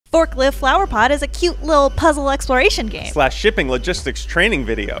Forklift flowerpot is a cute little puzzle exploration game. / shipping logistics training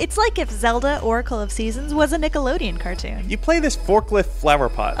video. It's like if Zelda Oracle of Seasons was a Nickelodeon cartoon. You play this forklift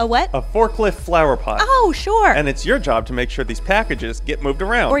flowerpot. A what? A forklift flowerpot. Oh, sure. And it's your job to make sure these packages get moved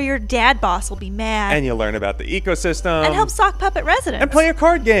around. Or your dad boss will be mad. And you learn about the ecosystem. And help sock puppet residents. And play a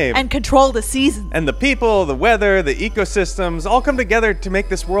card game. And control the seasons. And the people, the weather, the ecosystems all come together to make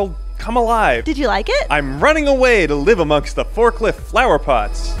this world come alive. Did you like it? I'm running away to live amongst the forklift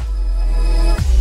flowerpots.